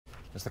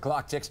As the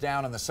clock ticks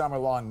down on the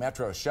summer-long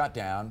metro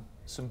shutdown,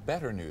 some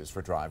better news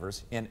for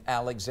drivers in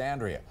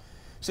Alexandria.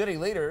 City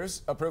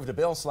leaders approved a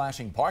bill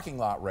slashing parking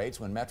lot rates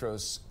when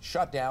Metro's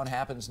shutdown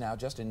happens now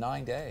just in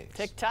 9 days.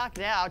 Tick-tock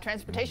now.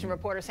 Transportation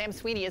reporter Sam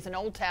Sweeney is in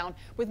Old Town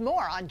with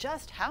more on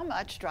just how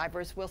much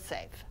drivers will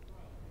save.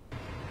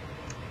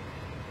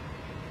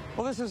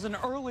 Well, this is an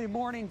early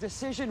morning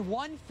decision.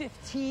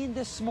 1:15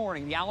 this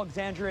morning, the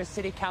Alexandria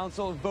City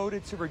Council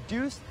voted to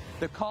reduce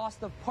the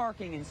cost of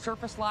parking in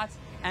surface lots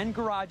and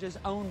garages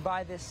owned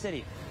by this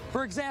city.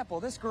 For example,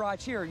 this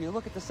garage here, you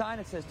look at the sign,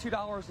 it says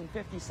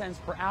 $2.50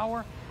 per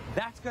hour.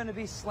 That's going to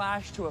be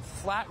slashed to a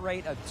flat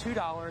rate of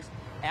 $2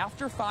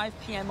 after 5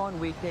 p.m. on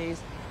weekdays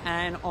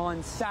and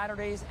on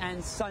Saturdays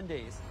and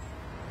Sundays.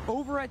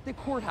 Over at the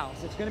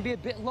courthouse, it's going to be a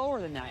bit lower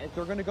than that.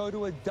 They're going to go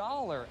to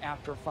 $1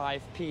 after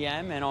 5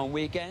 p.m. and on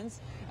weekends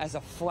as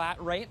a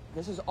flat rate.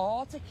 This is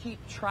all to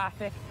keep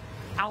traffic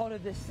out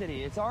of this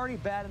city. It's already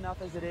bad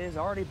enough as it is,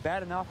 already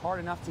bad enough, hard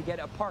enough to get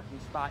a parking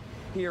spot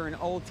here in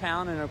Old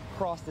Town and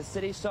across the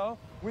city. So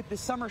with the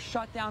summer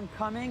shutdown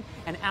coming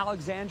and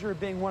Alexandria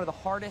being one of the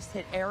hardest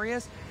hit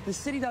areas, the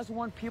city doesn't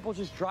want people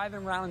just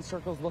driving around in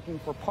circles looking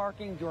for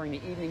parking during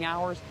the evening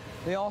hours.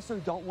 They also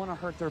don't want to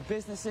hurt their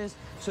businesses,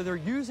 so they're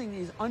using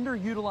these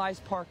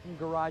underutilized parking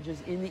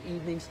garages in the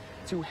evenings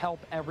to help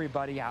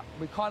everybody out.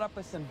 We caught up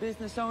with some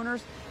business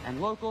owners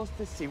and locals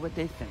to see what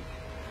they think.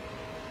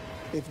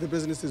 If the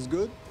business is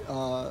good,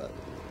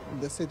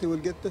 the city will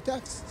get the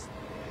tax.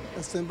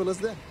 As simple as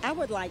that. I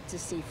would like to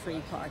see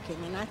free parking,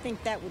 and I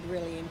think that would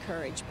really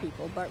encourage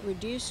people, but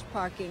reduced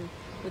parking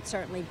would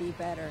certainly be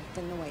better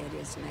than the way it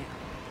is now.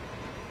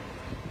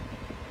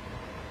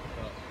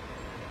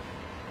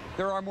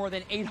 There are more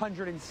than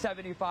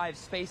 875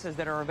 spaces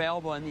that are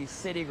available in these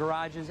city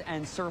garages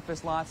and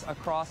surface lots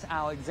across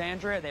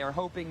Alexandria. They are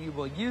hoping you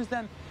will use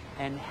them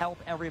and help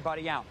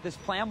everybody out. This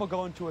plan will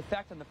go into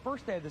effect on the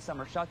first day of the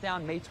summer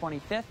shutdown, May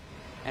 25th,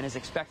 and is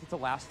expected to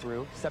last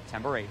through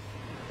September 8th.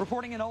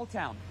 Reporting in Old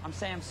Town, I'm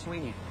Sam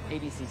Sweeney,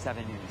 ABC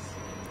 7 News.